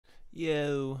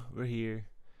Yo, we're here.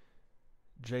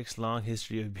 Drake's long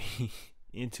history of being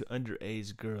into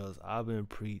underage girls. I've been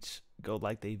preach. Go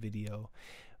like they video,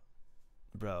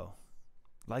 bro.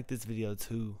 Like this video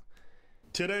too.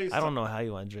 Today's I don't know how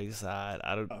you on Drake's side.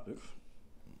 I don't. topic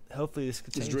Hopefully this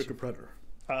could is change. Drake a predator.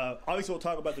 Obviously, we'll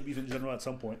talk about the beef in general at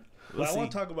some point. We'll But I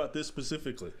want see. to talk about this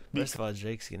specifically First of all,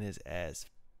 Drake's getting his ass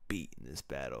beat in this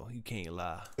battle. You can't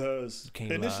lie. because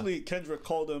can't initially Kendrick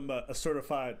called him a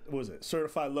certified, what was it?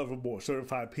 Certified lover boy,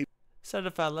 certified people.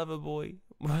 Certified lover boy.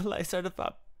 More like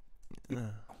certified.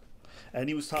 And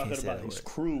he was talking Can't say about that his word.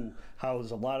 crew, how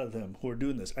there's a lot of them who are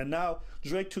doing this. And now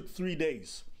Drake took 3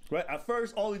 days. Right? At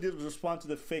first, all he did was respond to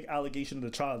the fake allegation of the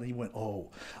child. And he went,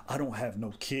 "Oh, I don't have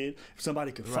no kid. If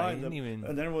somebody could Right, find he them." didn't even-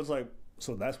 And then everyone's like,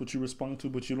 "So that's what you respond to,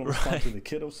 but you don't respond to the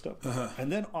kiddo stuff." And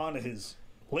then on his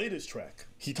latest track,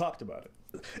 he talked about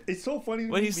it. It's so funny. to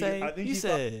What me he because say? I think He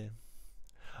thought- said,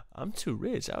 "I'm too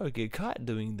rich. I would get caught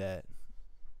doing that."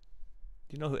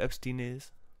 Do you know who Epstein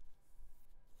is?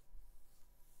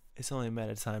 It's only a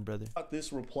matter of time, brother. thought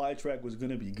this reply track was going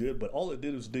to be good, but all it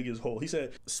did was dig his hole. He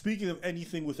said, "Speaking of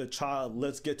anything with a child,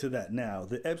 let's get to that now.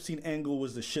 The Epstein angle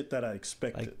was the shit that I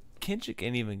expected." Like Kendrick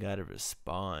ain't even got to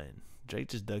respond. Drake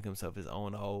just dug himself his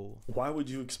own hole. Why would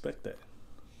you expect that?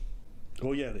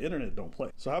 Oh yeah, the internet don't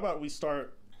play. So how about we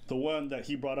start the one that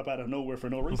he brought up out of nowhere for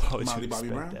no reason? Why would Molly you Bobby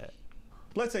expect Brown? that?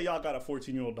 Let's say y'all got a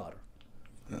 14-year-old daughter.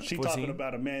 She 14? talking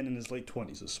about a man in his late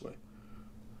 20s this way.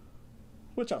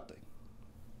 What y'all think?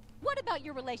 What about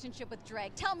your relationship with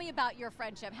Drake? Tell me about your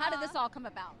friendship. How did this all come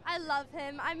about? I love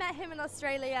him. I met him in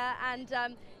Australia,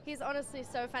 and he's honestly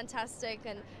so fantastic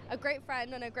and a great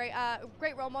friend and a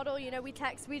great role model. You know, we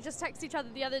just text each other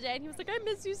the other day, and he was like, "I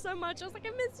miss you so much." I was like, "I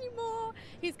miss you more."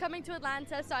 He's coming to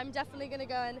Atlanta, so I'm definitely gonna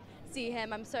go and see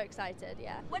him. I'm so excited.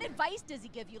 Yeah. What advice does he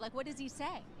give you? Like, what does he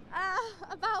say?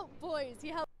 About boys, he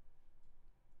helps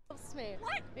me.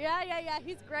 What? Yeah.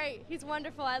 He's great. He's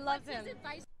wonderful. I love What's him. his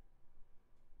advice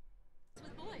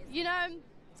with boys? You know,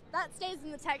 that stays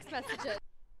in the text messages.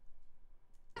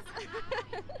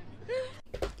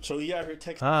 So he out here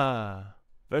texting.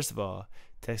 First of all,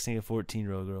 texting a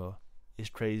 14-year-old girl is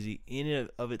crazy in and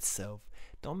of itself.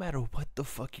 Don't matter what the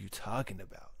fuck you talking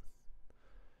about.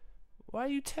 Why are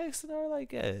you texting her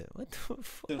like that? What the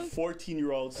fuck?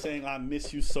 14-year-old saying, "I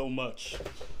miss you so much,"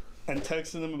 and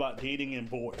texting them about dating and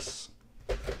boys.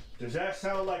 Does that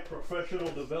sound like professional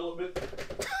development?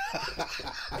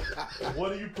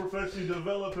 What are you professionally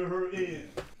developing her in?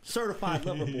 Certified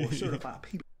lover boy, certified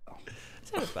people.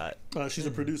 Certified. She's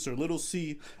a producer. Little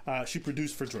C, she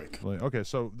produced for Drake. Okay,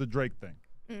 so the Drake thing.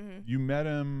 You met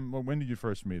him. Well, when did you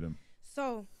first meet him?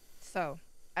 So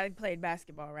I played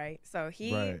basketball, right? So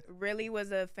he Right. really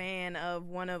was a fan of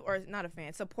not a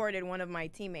fan, supported one of my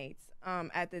teammates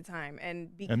at the time.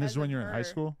 And because And this is when of you're in high her-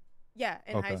 school? Yeah,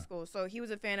 in high Okay. school. So he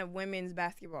was a fan of women's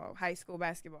basketball, high school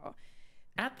basketball.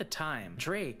 At the time,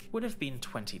 Drake would have been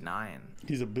 29.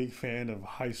 He's a big fan of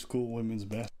high school women's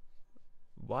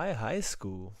Why high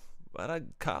school? Why not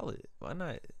college? Why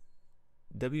not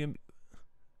WM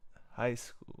high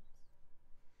school?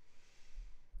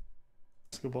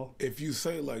 basketball. If you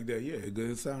say it like that, yeah, it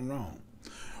doesn't sound wrong.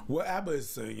 What Abba is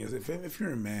saying is, if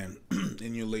you're a man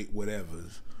in your late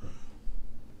whatevers,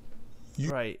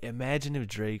 Right. Imagine if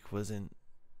Drake wasn't,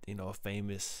 a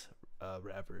famous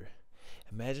rapper.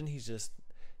 Imagine he's just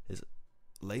his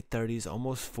late 30s,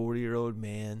 almost 40-year-old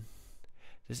man,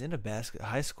 just in a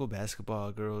high school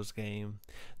basketball girls game,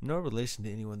 no relation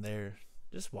to anyone there,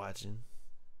 just watching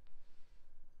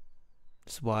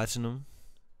them.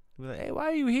 Be like, "Hey, why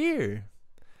are you here?"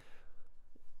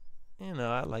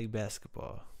 I like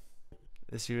basketball.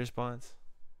 That's your response?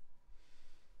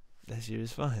 That's your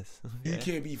response. you Okay.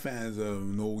 can't be fans of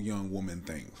no young woman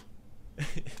things.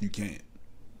 You can't.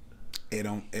 It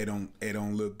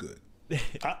don't look good.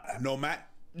 No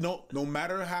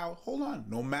matter how. Hold on.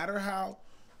 No matter how.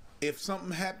 If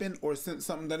something happened or since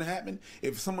something doesn't happen,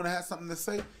 if someone has something to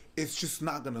say, it's just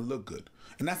not gonna look good,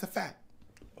 and that's a fact.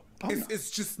 It's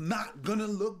just not gonna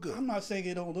look good. I'm not saying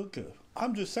it don't look good.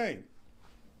 I'm just saying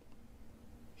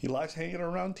he likes hanging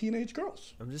around teenage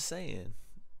girls. I'm just saying,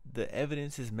 the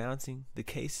evidence is mounting. The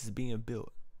case is being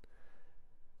built.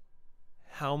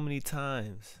 How many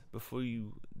times before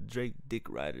you Drake dick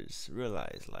riders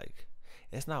realize, like,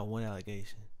 it's not one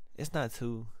allegation, it's not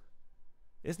two,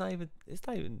 it's not even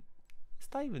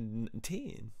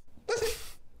 10.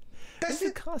 It's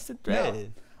a constant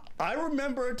thread. I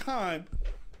remember a time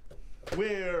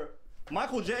where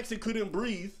Michael Jackson couldn't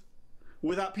breathe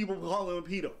without people calling him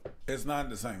pedo. It's not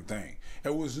the same thing.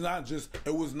 It was not just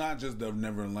the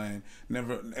Neverland.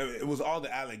 It was all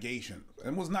the allegations.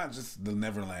 It was not just the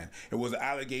Neverland. It was the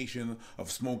allegation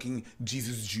of smoking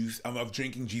Jesus juice, of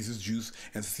drinking Jesus juice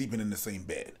and sleeping in the same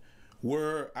bed.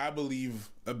 We're, I believe,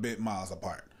 a bit miles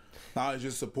apart. I was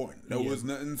just supporting. There was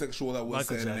nothing sexual that was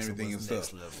Michael said and Jackson everything and was stuff.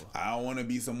 next level. I don't want to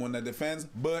be someone that defends,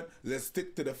 but let's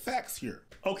stick to the facts here.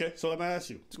 Okay, so let me ask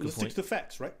you. Let's stick to the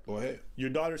facts, right? Go ahead. Your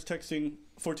daughter's texting,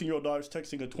 14-year-old daughter's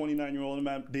texting a 29-year-old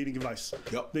man dating advice.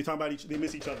 Yep. They talk about they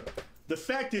miss each other. The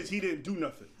fact is he didn't do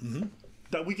nothing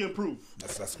that we can prove.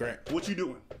 That's correct. What you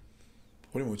doing?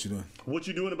 What do you mean, what you doing? What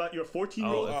you doing about your Oh,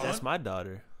 14-year-old? if that's my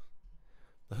daughter.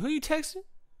 Who you texting?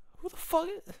 Who the fuck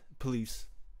is? Police.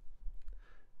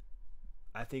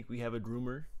 I think we have a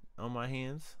rumor on my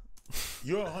hands.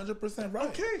 You're 100% right.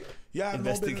 Okay. Yeah,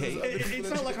 Investigate. It's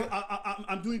not like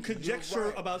I'm doing conjecture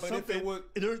right, about but if something. it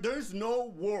would- There's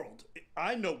no world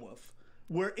I know of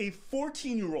where a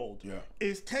 14-year-old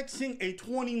is texting a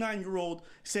 29-year-old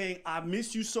saying, I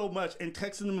miss you so much, and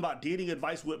texting them about dating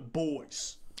advice with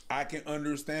boys. I can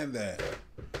understand that.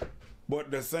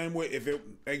 But the same way, if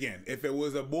it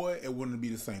was a boy, it wouldn't be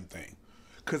the same thing.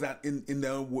 Because in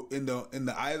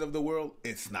the eyes of the world,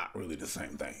 it's not really the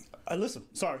same thing. Listen,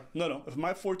 sorry, no. If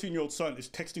my 14-year-old son is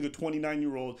texting a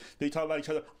 29-year-old, they talk about each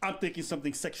other, I'm thinking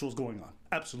something sexual is going on.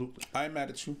 Absolutely. I'm mad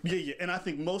at you. Yeah, and I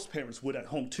think most parents would at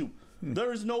home too.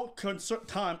 There is no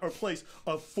time or place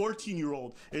a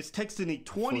 14-year-old is texting a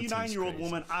 29-year-old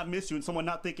woman, I miss you, and someone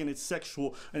not thinking it's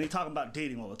sexual, and they talking about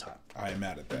dating all the time. I'm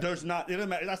mad at that. There's not, it doesn't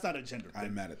matter, that's not a gender thing.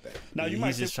 I'm mad at that. Now you He's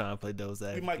might just say, trying to play those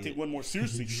we might take one more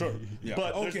seriously, sure. Yeah.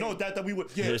 But Okay. there's no doubt that we would.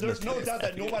 There's There's no no doubt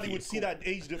that nobody would see that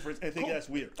age difference and think that's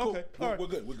weird. Cool. Okay, We're all right.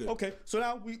 good, we're good. Okay, so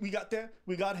now we got there.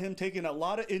 We got him taking a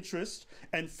lot of interest.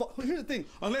 And here's the thing.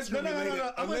 Unless you're related-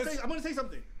 I'm gonna say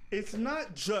something. It's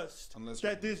not just Unless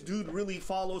that this dude really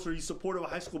follows or he's supportive of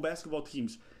high school basketball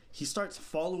teams. He starts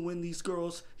following these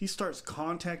girls. He starts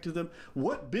contacting them.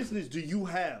 What business do you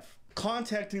have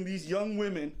contacting these young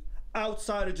women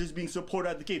outside of just being supported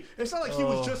at the game? It's not like he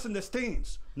was just in the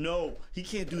stands. No, he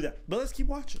can't do that. But let's keep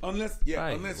watching. Unless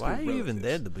Right. unless Why you're are you even relatives.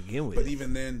 there to begin with? But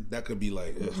even then, that could be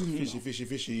like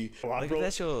fishy. Like, if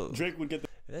that's your, Drake would get the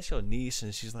if that's your niece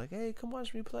and she's like, hey, come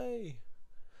watch me play.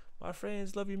 My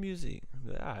friends love your music.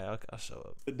 I'm like, all right, I'll show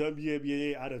up.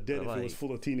 WNBA out of debt if it was Like-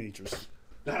 full of teenagers.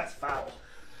 That's foul.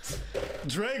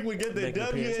 Drake would get the Make an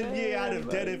appearance. WNBA out of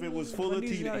debt Hey, if it was full of my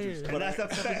niece out teenagers. here. But that's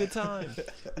a Have a good time.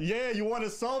 Yeah, you want to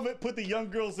solve it? Put the young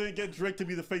girls in, get Drake to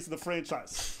be the face of the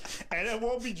franchise. And it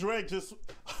won't be Drake just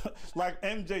like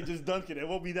MJ just dunking. It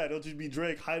won't be that. It'll just be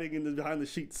Drake hiding behind the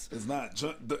sheets. It's not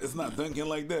dunking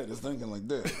like that. It's dunking like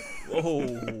that. Whoa.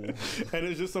 And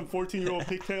it's just some 14-year-old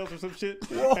pigtails or some shit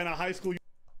and a high school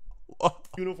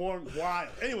uniform. Wild.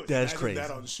 Anyway, That's Imagine crazy.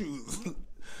 that on shoes.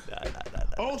 Nah.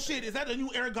 Oh shit! Is that the new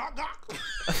Air Gok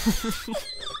Gok?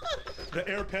 the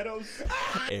Air Pedos.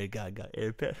 Air Gaga,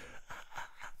 Air Pet.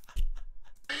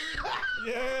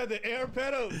 Yeah, the Air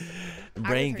Pedos.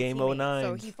 Brain her Game teammate, 09.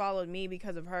 So he followed me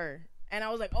because of her. And I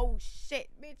was like, oh shit,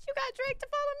 bitch, you got Drake to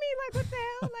follow me? Like, what the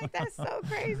hell? Like, that's so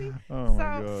crazy. Oh,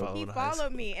 my so God. he Followed high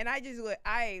followed me, and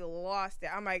I lost it.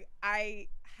 I'm like, I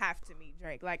have to meet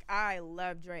Drake. Like, I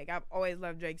love Drake. I've always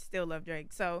loved Drake, still love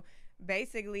Drake. So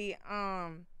basically,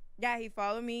 yeah, he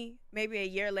followed me. Maybe a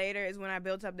year later is when I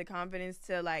built up the confidence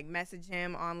to like message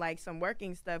him on like some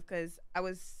working stuff, because I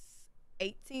was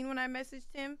 18 when I messaged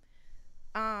him.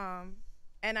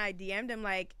 And I DM'd him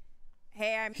like,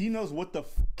 hey, He knows what the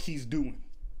he's doing.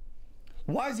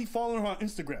 Why is he following her on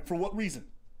Instagram? For what reason?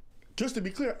 Just to be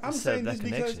clear, I'm Set up saying that this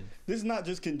because connection. this is not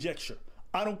just conjecture.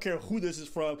 I don't care who this is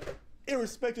from.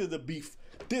 Irrespective of the beef,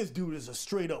 this dude is a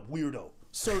straight up weirdo.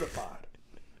 Certified.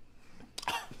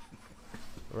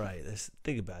 Right. Let's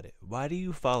think about it. Why do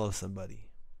you follow somebody?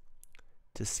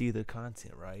 To see their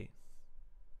content, right?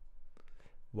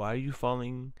 Why are you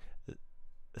following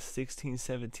a 16,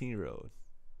 17-year-old?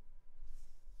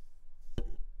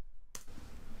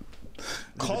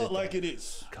 Call it like it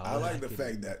is. I like the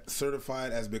fact that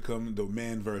certified has become the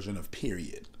man version of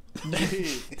period.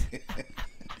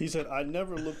 He said, I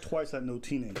never looked twice at no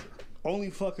teenager.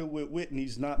 Only fucking with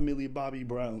Whitney's, not Millie Bobby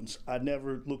Brown's. I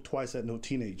never looked twice at no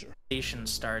teenager.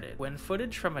 Started when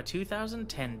footage from a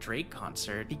 2010 Drake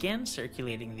concert began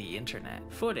circulating the internet.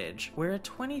 Footage where a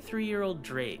 23-year-old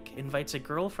Drake invites a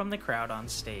girl from the crowd on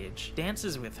stage,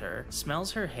 dances with her,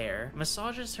 smells her hair,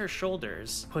 massages her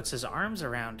shoulders, puts his arms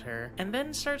around her, and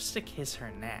then starts to kiss her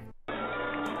neck.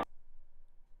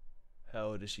 How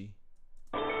old is she?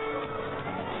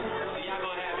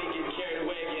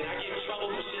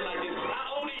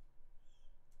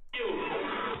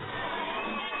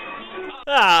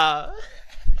 Ah.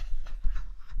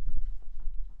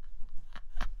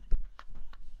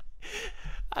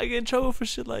 I get in trouble for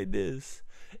shit like this.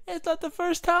 It's not the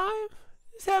first time.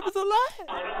 This happens a lot.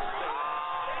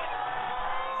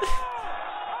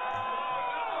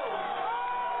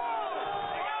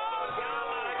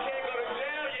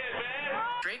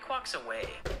 Drake walks away.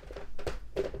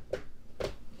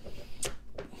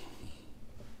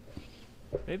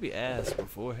 Maybe ask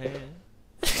beforehand.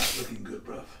 Not looking good,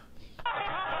 bruv.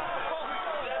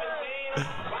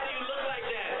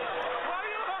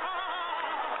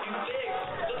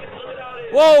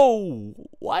 Whoa!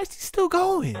 Why is he still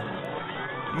going?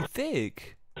 You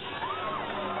thick.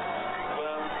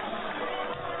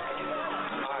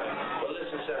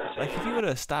 Like if you would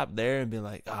have stopped there and been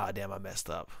like, "Ah, damn, I messed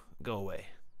up. Go away."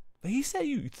 But he said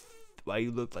you. Why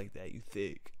you look like that? You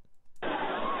thick. I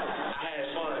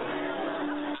had fun.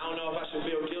 I don't know if I should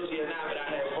feel guilty or not, but I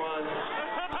had fun.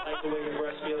 I like the way your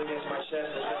breasts feel against my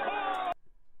chest.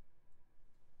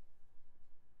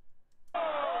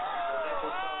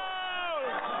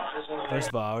 First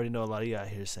of all, I already know a lot of you out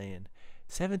here saying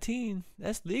 17,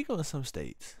 that's legal in some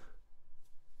states.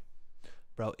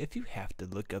 Bro, if you have to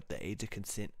look up the age of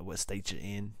consent of what state you're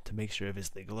in to make sure if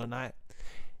it's legal or not,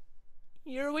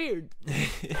 you're weird.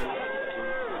 Guess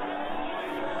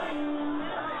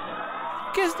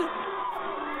the...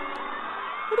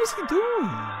 What is he doing?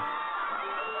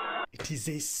 It is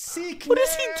a sickness What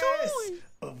is he doing?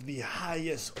 of the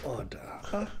highest order.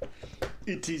 Huh?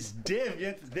 It is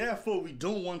deviant, therefore we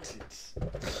don't want it.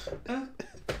 Huh?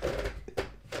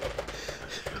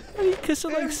 He kissed her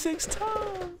like 6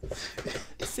 times.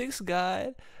 6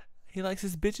 God. He likes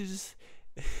his bitches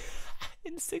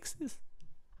in 6s.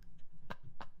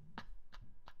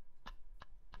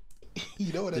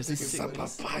 You know what I This think is is sick. something?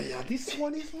 Papaya, this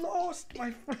one is lost,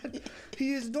 my friend.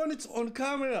 He has done it on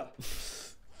camera.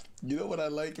 You know what I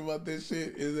like about this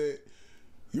shit is that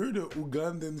you're the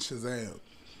Ugandan Shazam.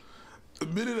 The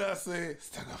minute I say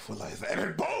 "Stanga for life," and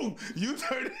then boom, you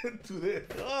turn into this.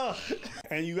 Ah.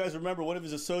 And you guys remember one of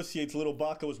his associates, Little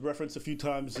Baca, was referenced a few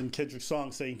times in Kendrick's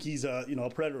song, saying he's a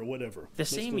predator or whatever. The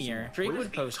same year, Drake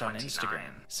would post on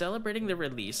Instagram, celebrating the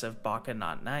release of Baka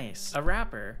Not Nice, a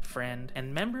rapper, friend,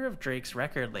 and member of Drake's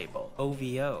record label,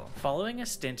 OVO, following a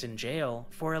stint in jail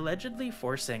for allegedly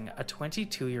forcing a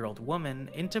 22-year-old woman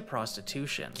into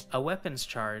prostitution, a weapons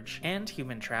charge, and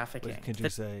human What trafficking. did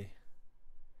Kendrick say?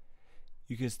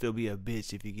 You can still be a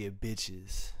bitch if you get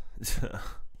bitches.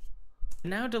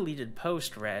 Now deleted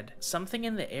post read, "Something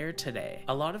in the air today.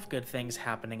 A lot of good things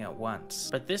happening at once.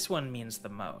 But this one means the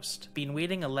most. Been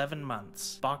waiting 11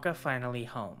 months. Baka finally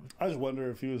home." I just wonder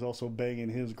if he was also banging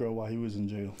his girl while he was in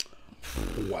jail.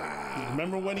 Wow.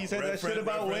 Remember when he said that shit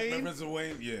about Wayne? Reference to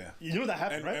Wayne, yeah. You know that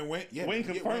happened, And- right? and Wayne- yeah, Wayne yeah,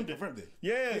 confirmed Wayne it. confirmed it.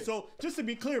 Yeah, so just to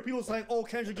be clear, people saying, oh,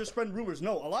 Kendrick just spread rumors.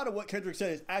 No, a lot of what Kendrick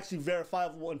said is actually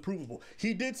verifiable and provable.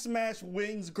 He did smash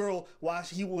Wayne's girl while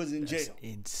he was in jail.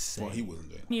 Insane. Well, he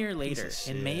wasn't there. A year later, Piece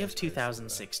of in shit May ass of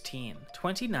 2016,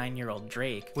 29-year-old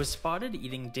Drake was spotted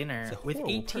eating dinner He's a with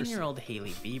horrible 18-year-old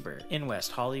Hailey Bieber in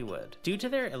West Hollywood. Due to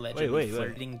their allegedly wait.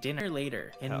 flirting dinner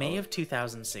later, in How May old? of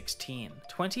 2016,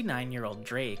 29-year-old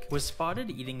Drake was spotted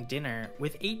eating dinner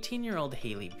with 18-year-old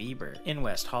Hailey Bieber in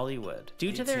West Hollywood.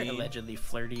 Due to their 18? allegedly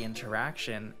flirty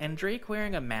interaction and Drake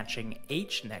wearing a matching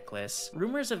H necklace,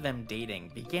 rumors of them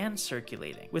dating began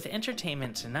circulating, with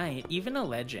Entertainment Tonight even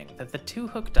alleging that the two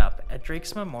hooked up at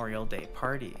Drake's Memorial Day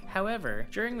party. However,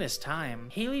 during this time,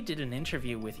 Hailey did an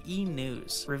interview with E!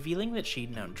 News, revealing that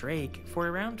she'd known Drake for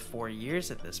around 4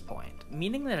 years at this point,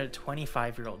 meaning that a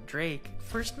 25-year-old Drake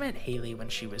first met Hailey when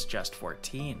she was just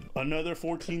 14. Another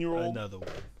 14-year-old? Another one.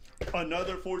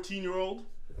 Another 14-year-old?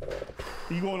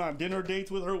 You going on dinner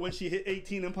dates with her when she hit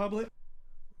 18 in public?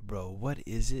 Bro, what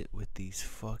is it with these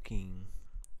fucking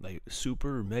like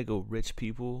super mega rich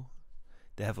people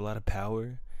that have a lot of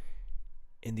power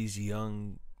and these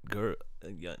young girl,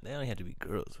 they don't have to be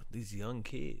girls, these young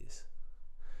kids?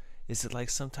 Is it like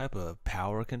some type of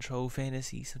power control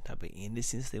fantasy, some type of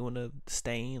innocence they want to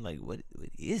stain? Like what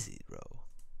is it,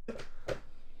 bro?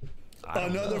 I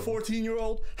don't Another know.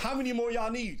 14-year-old? How many more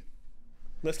y'all need?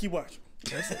 Let's keep watching.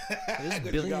 There's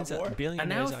You billions got more? of A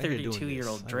billionaires now out here doing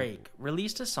 32-year-old this. Drake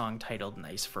released a song titled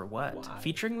Nice for What,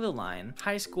 featuring the line,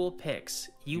 "High school pics,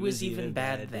 you was even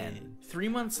bad then." 3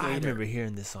 months I later, remember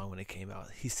hearing this song when it came out.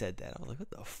 He said that. I was like, what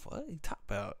the fuck? You talk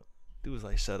about? Dude was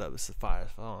like, "Shut up, it's a fire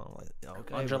phone." I'm like,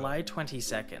 okay. On July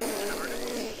 22nd.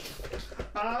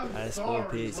 I'm High school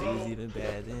sorry, pits, bro. easy and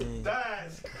bad.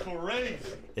 That's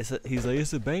crazy. He's like,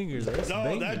 it's a banger. That's a No,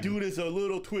 banger. that dude is a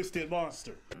little twisted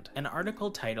monster. An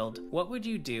article titled, "What Would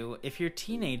You Do If Your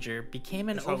Teenager Became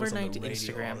an That's why it was on the Overnight radio all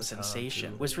Instagram the time,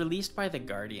 Sensation," too. was released by The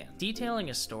Guardian, detailing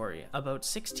a story about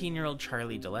 16-year-old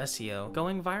Charlie D'Alessio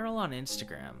going viral on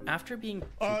Instagram after being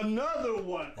Another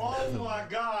one. Oh my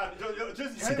God.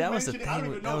 Just See, that was the mention it. I don't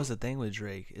thing. even That know. was the thing with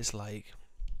Drake. It's like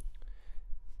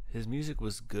his music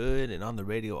was good and on the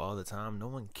radio all the time. No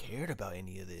one cared about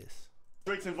any of this.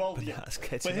 Drake's involved But yet. now it's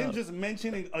catching But him up. just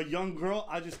mentioning a young girl,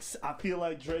 I feel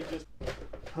like Drake just,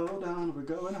 hold on, we're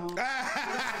going home.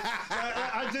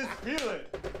 I just feel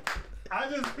it. I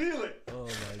just feel it. Oh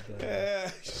my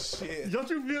God. Shit. Don't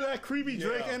you feel that creepy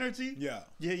Drake Yeah. energy? Yeah.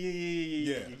 Yeah.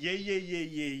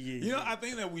 You know, I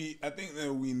think that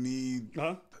we need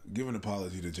give an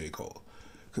apology to J. Cole.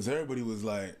 Because everybody was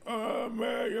like, oh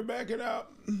man, you're backing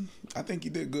out. I think he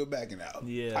did good backing out.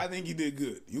 Yeah. I think he did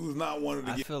good. He was not one of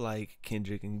the I feel like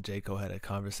Kendrick and J. Cole had a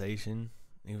conversation.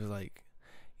 He was like,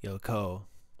 "Yo, Cole,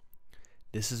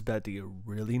 this is about to get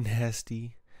really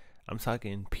nasty. I'm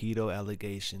talking pedo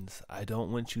allegations. I don't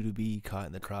want you to be caught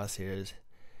in the crosshairs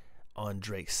on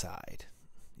Drake's side."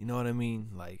 You know what I mean?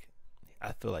 Like,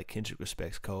 I feel like Kendrick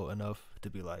respects Cole enough to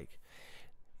be like,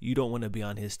 "You don't want to be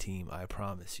on his team, I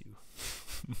promise you."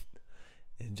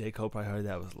 And J. Cole probably heard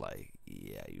that, was like,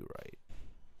 "Yeah, you're right."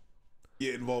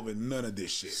 get involved in none of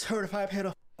this shit. Certified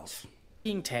pedophiles.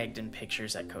 Being tagged in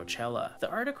pictures at Coachella, the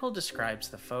article describes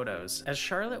the photos as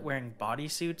Charlotte wearing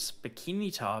bodysuits,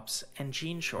 bikini tops, and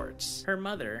jean shorts. Her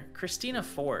mother, Christina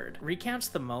Ford, recounts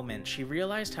the moment she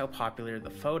realized how popular the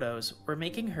photos were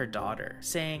making her daughter,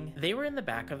 saying they were in the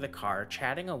back of the car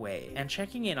chatting away and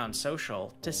checking in on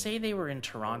social to say they were in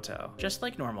Toronto, just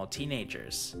like normal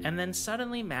teenagers. And then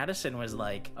suddenly Madison was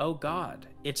like, "Oh God,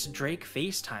 it's Drake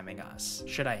FaceTiming us.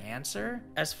 Should I answer?"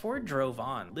 As Ford drove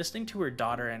on, listening to her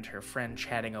daughter and her friend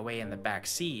chatting away in the back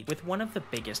seat with one of the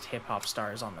biggest hip-hop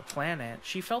stars on the planet,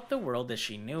 she felt the world as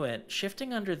she knew it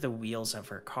shifting under the wheels of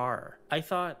her car. I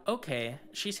thought, okay,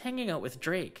 she's hanging out with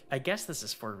Drake. I guess this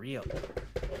is for real.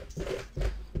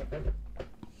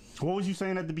 What was you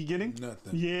saying at the beginning?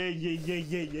 Nothing. Yeah.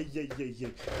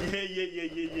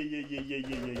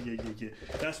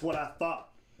 That's what I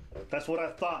thought.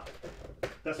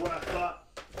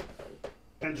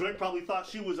 And Drake probably thought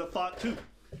she was a thought too.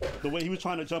 The way he was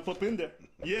trying to jump up in there.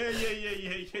 Yeah.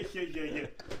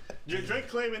 Drake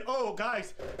claiming, "Oh,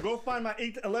 guys, go find my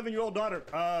 11-year-old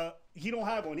daughter. He don't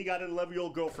have one. He got an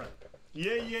 11-year-old girlfriend."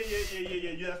 Yeah.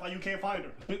 That's why you can't find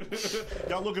her.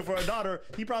 Y'all looking for a daughter.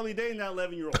 He probably dating that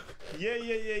 11-year-old.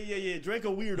 Yeah. Drake a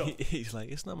weirdo. He's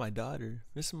like, "It's not my daughter.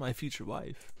 This is my future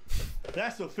wife."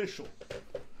 That's official.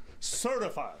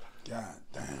 Certified. God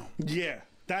damn. Yeah,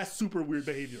 that's super weird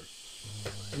behavior.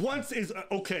 Once is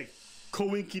okay.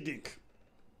 Coinky dink.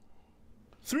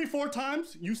 3-4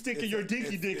 times, you sticking your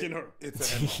dinky dink in her.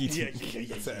 It's a Yeah.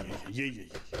 It's a MO. Yeah.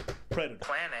 Predator.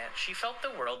 Planet, she felt the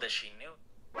world as she knew.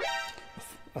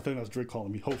 I think that's Drake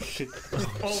calling me. Oh shit.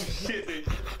 Oh shit, dude.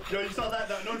 Yo, you saw that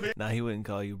notification? Nah, he wouldn't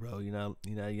call you, bro. You're not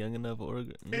young enough, or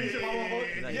Yeah.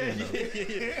 You're not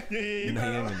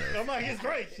young enough. I'm like, it's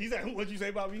Drake. He said, "What'd you say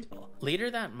about me?"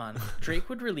 Later that month, Drake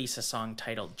would release a song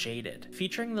titled Jaded,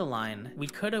 featuring the line, "We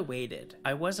coulda waited.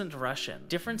 I wasn't Russian.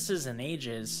 Differences in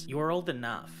ages. You're old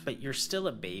enough, but you're still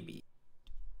a baby."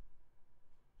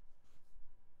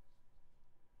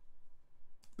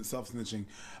 Self-snitching.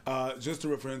 Just to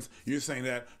reference, you're saying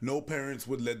that no parents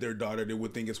would let their daughter, they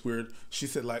would think it's weird. She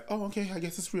said like, "Oh, okay, I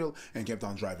guess it's real," and kept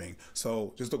on driving.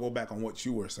 So just to go back on what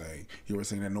you were saying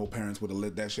that no parents would have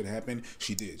let that shit happen.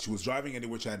 She did. She was driving and they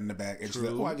were chatting in the back, and she said,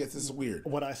 "Oh, I guess this is weird."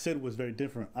 What I said was very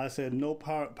different. I said no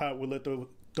parent would let their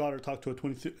daughter talk to a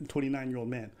 29-year-old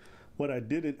man. What I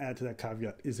didn't add to that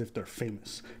caveat is if they're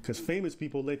famous, because famous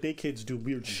people let their kids do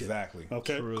weird shit. Exactly.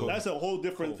 Okay, that's a whole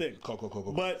different thing.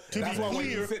 Cool. But to That's be why when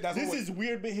clear, you said- that's this what- is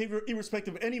weird behavior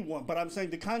irrespective of anyone. But I'm saying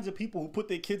the kinds of people who put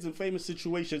their kids in famous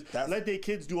situations let their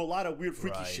kids do a lot of weird,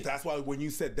 freaky shit. That's why when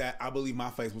you said that, I believe my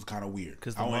face was kind of weird.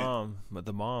 Because the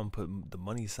mom put the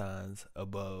money signs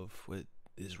above what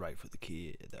is right for the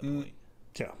kid at that point.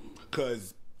 Yeah,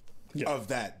 because of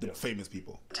that, the famous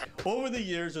people. Over the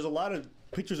years, there's a lot of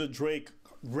pictures of Drake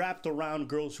wrapped around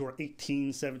girls who are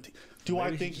 18, 17. Do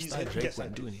I think he's Drake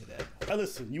wouldn't do any of that?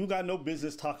 Listen, you got no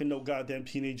business talking no goddamn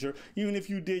teenager. Even if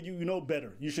you did, you know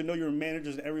better. You should know your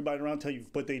managers and everybody around tell you,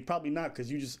 but they probably not because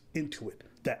you just into it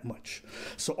that much.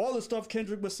 So all the stuff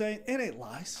Kendrick was saying, it ain't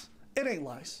lies. It ain't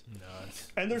lies. No,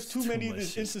 and there's too many of much these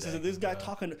shit instances of this guy stacking,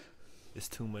 talking. It's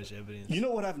too much evidence. You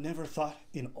know what I've never thought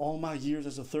in all my years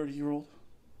as a 30-year-old?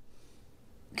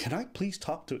 Can I please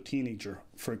talk to a teenager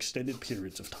for extended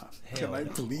periods of time? Can I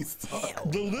please talk?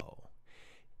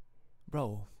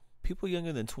 Bro, people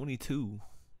younger than 22,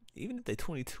 even if they're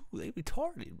 22, they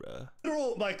retarded,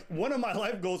 bro. Like, one of my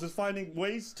life goals is finding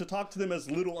ways to talk to them as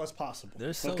little as possible.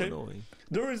 They're so annoying.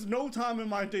 There is no time in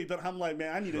my day that I'm like,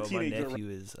 man, I need a teenager.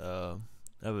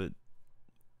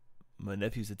 My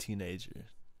nephew's a teenager.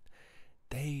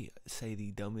 They say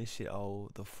the dumbest shit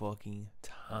all the fucking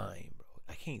time, bro.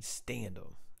 I can't stand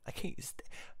them. I can't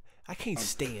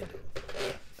stand them.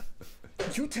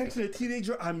 You texting a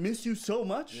teenager, I miss you so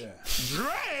much? Yeah.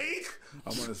 Drake!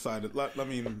 I'm on the side of, I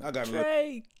mean, I got a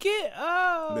Drake, get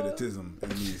up! bit of tism in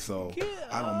me, so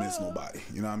I don't miss nobody.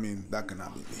 You know what I mean? That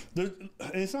cannot be me.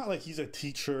 It's not like he's a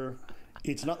teacher.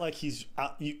 It's not like he's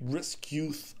risk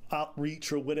youth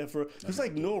outreach or whatever. There's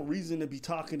like no reason to be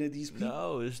talking to these people.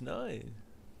 No, it's not.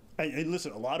 And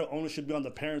listen, a lot of onus should be on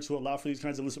the parents who allow for these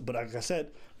kinds of listen. But like I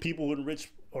said, people in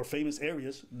rich or famous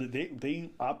areas, they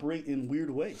operate in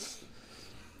weird ways.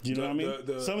 You know what I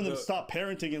mean? Some of them stop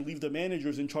parenting and leave the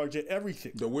managers in charge of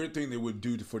everything. The weird thing they would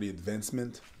do for the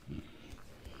advancement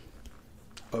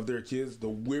of their kids, the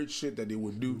weird shit that they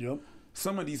would do. Yep.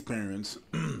 Some of these parents,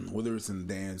 whether it's in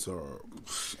dance or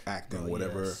acting,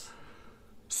 whatever,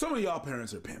 some of y'all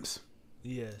parents are pimps.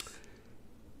 Yes.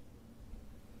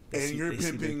 And you're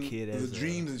pimping the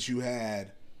dreams that you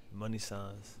had. Money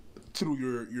signs. Through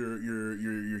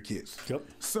your kids. Yep.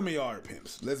 Some of y'all are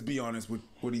pimps. Let's be honest with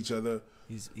each other.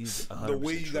 He's the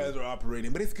way you guys are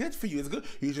operating, but it's good for you. It's good.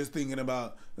 You're just thinking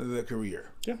about the career.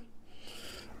 Yeah.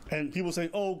 And people say,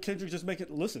 "Oh, Kendrick just make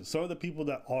it." Listen, some of the people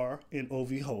that are in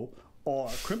OVO are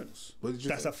criminals.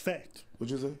 That's a fact. What'd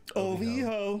you say?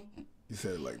 OVO. You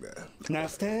said it like that. Now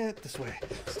step this way,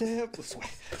 step this way,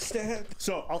 step.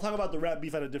 So I'll talk about the rap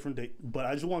beef at a different date, but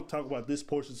I just want to talk about this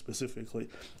portion specifically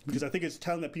because I think it's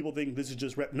telling that people think this is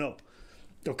just rap. No.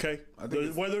 Okay?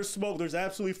 Where there's smoke, there's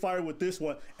absolutely fire with this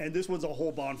one, and this one's a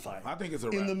whole bonfire. I think it's a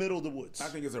in rap. the middle of the woods. I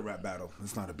think it's a rap battle.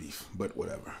 It's not a beef, but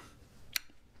whatever.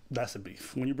 That's a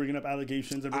beef. When you're bringing up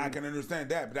allegations, I can understand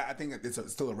that, but I think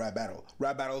it's still a rap battle.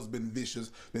 Rap battles been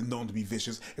vicious, been known to be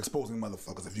vicious, exposing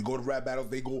motherfuckers. If you go to rap battles,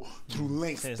 they go through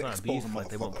lengths to expose motherfuckers. Like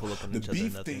they won't pull up on the each other,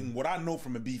 beef nothing. thing, what I know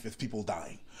from a beef is people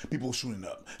dying, people shooting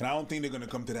up, and I don't think they're gonna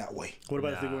come to that way. What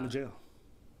about if they go into jail?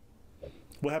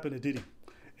 What happened to Diddy?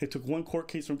 It took one court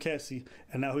case from Cassie,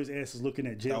 and now his ass is looking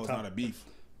at jail time. That was not a beef.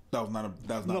 That was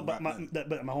not. No, but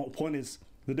my whole point is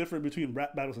the difference between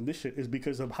rap battles and this shit is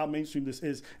because of how mainstream this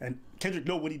is, and Kendrick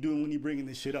know what he doing when he bringing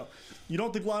this shit up. You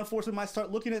don't think law enforcement might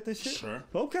start looking at this shit? Sure.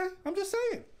 Okay, I'm just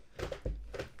saying.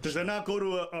 Does that not go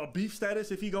to a beef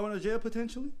status if he go into jail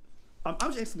potentially? I'm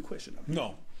just asking the question.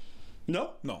 No.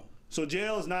 No? No. So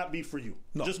jail is not beef for you?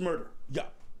 No. Just murder? Yeah.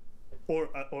 Or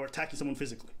attacking someone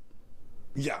physically?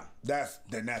 Yeah, that's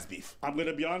beef. I'm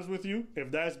gonna be honest with you.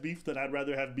 If that's beef, then I'd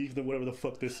rather have beef than whatever the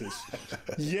fuck this is.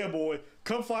 Yeah, boy,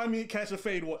 come find me and catch a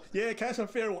fade one. Yeah, catch a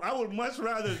fade one. I would much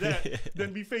rather that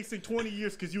than be facing 20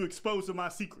 years because you exposed to my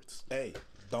secrets. Hey,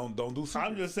 don't do secrets.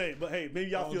 I'm just saying, but hey,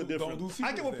 maybe y'all feel different. Don't do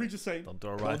I get what preachers say. Don't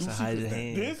throw rocks and hide your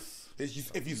hands. This.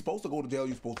 If you're supposed to go to jail,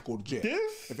 you're supposed to go to jail.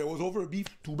 This? If it was over a beef,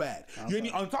 too bad.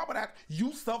 On top of that,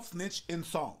 you self-snitch in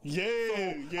songs. Yeah,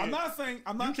 so I'm not saying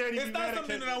it's not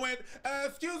something that I went,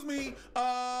 excuse me,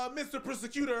 Mr.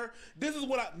 Prosecutor, this is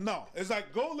what no. It's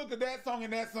like, go look at that song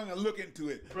and look into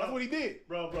it. Bro, that's what he did.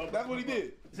 Bro. That's what he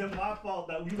did. It's my fault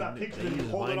that you got pictures of you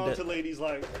holding on to ladies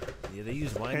like. Yeah, they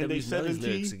use Wind Up His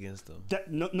lyrics against them.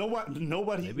 Nobody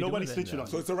snitching on you.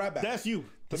 So it's a rap battle. That's you.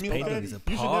 This you painting is a should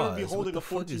never be pause. holding a What the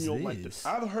fuck is 14-year-old like this? this.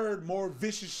 I've heard more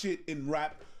vicious shit in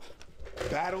rap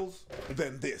battles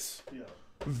than this. Yeah.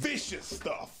 Vicious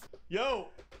stuff. Yo,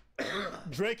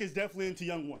 Drake is definitely into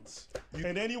young ones.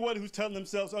 And anyone who's telling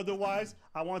themselves otherwise,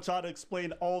 I want y'all to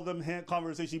explain all of them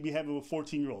conversations you be having with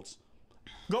 14-year-olds.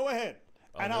 Go ahead.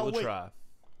 And I'll wait.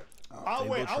 I'll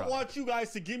wait. I want you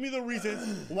guys to give me the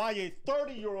reasons why a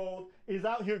 30-year-old is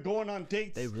out here going on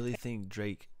dates. They really think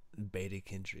Drake baited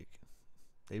Kendrick.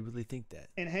 They really think that.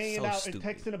 And hanging out and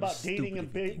texting about dating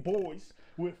and boys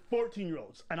with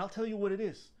 14-year-olds. And I'll tell you what it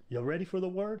is. You ready for the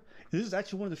word? This is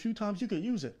actually one of the few times you can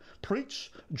use it.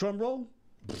 Preach, drum roll.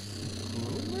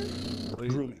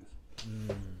 Grooming.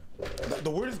 The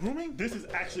word is grooming? This is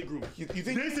actually grooming. You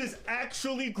think this is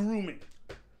actually grooming.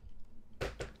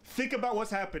 Think about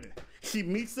what's happening. He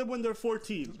meets them when they're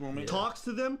 14, talks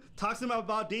to them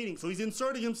about dating. So he's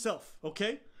inserting himself,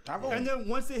 okay? And then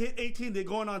once they hit 18, they're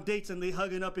going on dates and they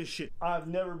hugging up and shit. I've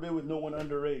never been with no one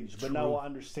underage, but now I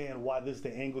understand why this is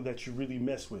the angle that you really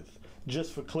mess with.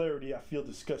 Just for clarity, I feel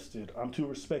disgusted. I'm too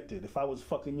respected. If I was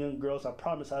fucking young girls, I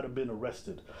promise I'd have been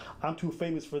arrested. I'm too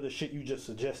famous for the shit you just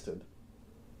suggested.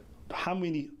 How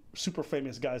many super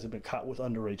famous guys have been caught with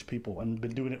underage people and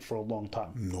been doing it for a long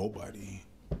time? Nobody.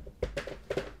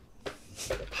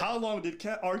 How long did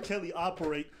R. Kelly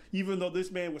operate even though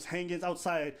this man was hanging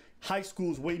outside high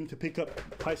schools waiting to pick up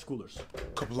high schoolers?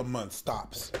 Couple of months,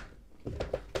 stops.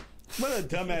 What a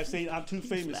dumbass saying, I'm too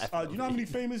famous. You know how many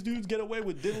famous dudes get away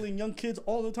with diddling young kids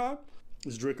all the time?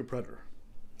 Is Drake a predator?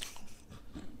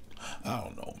 I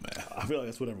don't know, man. I feel like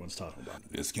that's what everyone's talking about.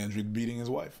 Is Kendrick beating his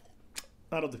wife?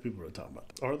 I don't think people are talking about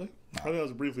that. Are they? I think that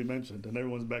was briefly mentioned, and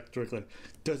everyone's back to Drake like,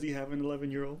 does he have an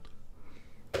 11-year-old?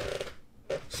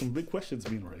 Some big questions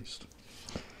being raised.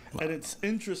 And it's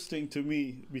interesting to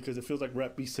me because it feels like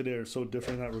rap beats today are so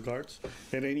different in that regards.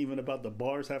 It ain't even about the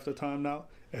bars half the time now.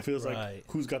 It feels like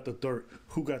who's got the dirt,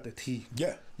 who got the tea.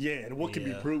 Yeah. Yeah, and what can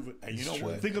be proven. And you know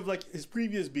what? Think of like his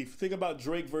previous beef. Think about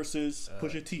Drake versus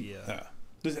Pusha T. Yeah.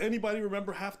 Does anybody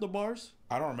remember half the bars?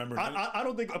 I don't remember. I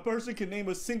don't think a person can name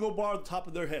a single bar on the top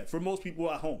of their head for most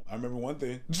people at home. I remember one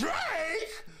thing. Drake!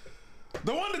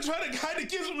 The one that tried to hide the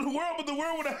kids from the world, but the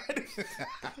world would hide it.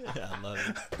 I love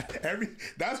it.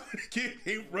 That's where the kid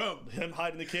came from. Him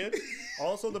hiding the kid.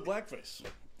 Also the blackface.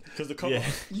 Because the cover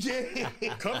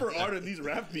cover art of these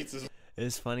rap beats is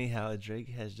It's funny how Drake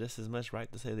has just as much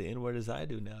right to say the N-word as I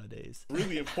do nowadays.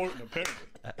 really important, apparently.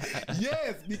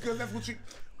 Yes, because that's what you...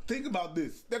 Think about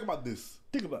this. Think about this.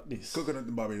 Think about this. Coconut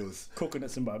in Barbados.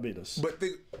 Coconuts in Barbados. But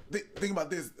think about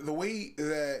this. The way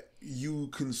that you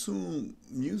consume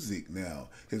music now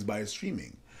is by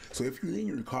streaming. So if you're in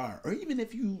your car, or even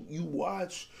if you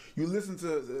listen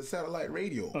to satellite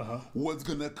radio, what's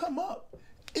going to come up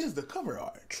is the cover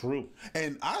art. True.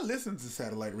 And I listen to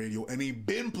satellite radio, and they've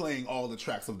been playing all the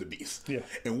tracks of the Beast. Yeah.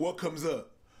 And what comes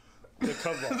up? The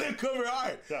cover art. The cover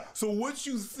art. Yeah. So what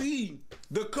you see,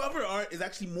 the cover art is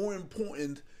actually more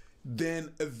important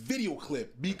than a video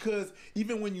clip, because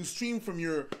even when you stream from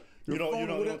your you phone,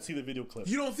 don't see the video clip.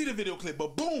 You don't see the video clip,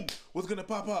 but boom, what's gonna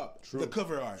pop up? True. The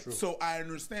cover art. True. So I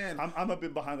understand. I'm a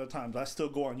bit behind the times. I still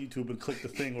go on YouTube and click the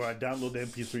thing where I download the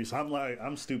MP3. So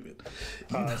I'm stupid.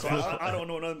 So I don't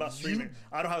know nothing about streaming.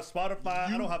 I don't have Spotify.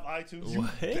 I don't have iTunes. You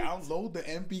download the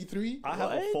MP3? I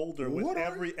have a folder with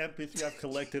every MP3 I've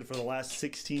collected for the last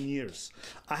 16 years.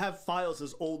 I have files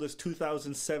as old as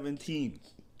 2017.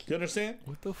 You understand?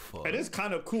 What the fuck? It is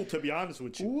kind of cool, to be honest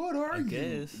with you. What are you?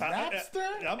 Guess.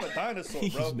 Napster? I'm a dinosaur,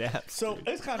 bro. So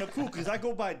it's kind of cool because I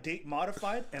go by date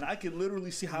modified, and I can literally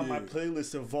see how my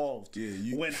playlist evolved.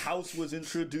 When house was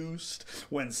introduced,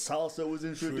 when salsa was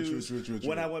introduced, true.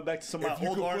 when I went back to some of my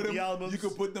old R&B albums. You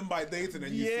could put them by dates, and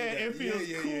then you see that. It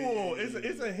feels cool.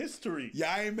 It's a history.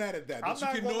 Yeah, I ain't mad at that. I'm But you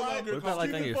not can gonna no lie. longer. What about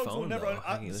like on your Folks will phone? never, Though?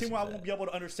 How can you see listen why I to won't that? be able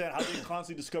to understand how they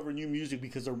constantly discover new music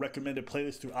because of recommended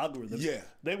playlists through algorithms. Yeah.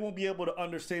 They won't be able to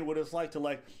understand what it's like to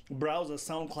like browse a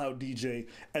SoundCloud DJ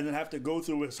and then have to go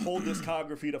through his whole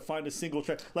discography to find a single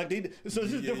track. Like so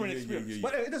it's just different experience.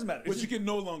 But it doesn't matter. But you can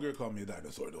no longer call me a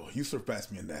dinosaur, though. You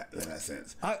surpassed me in that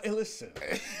sense. Listen,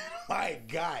 My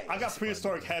guy. I got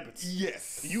prehistoric habits.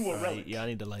 Yes. You were relic. Y'all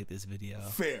need to like this video.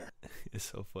 Fair. It's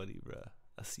so funny, bro.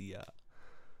 I see y'all.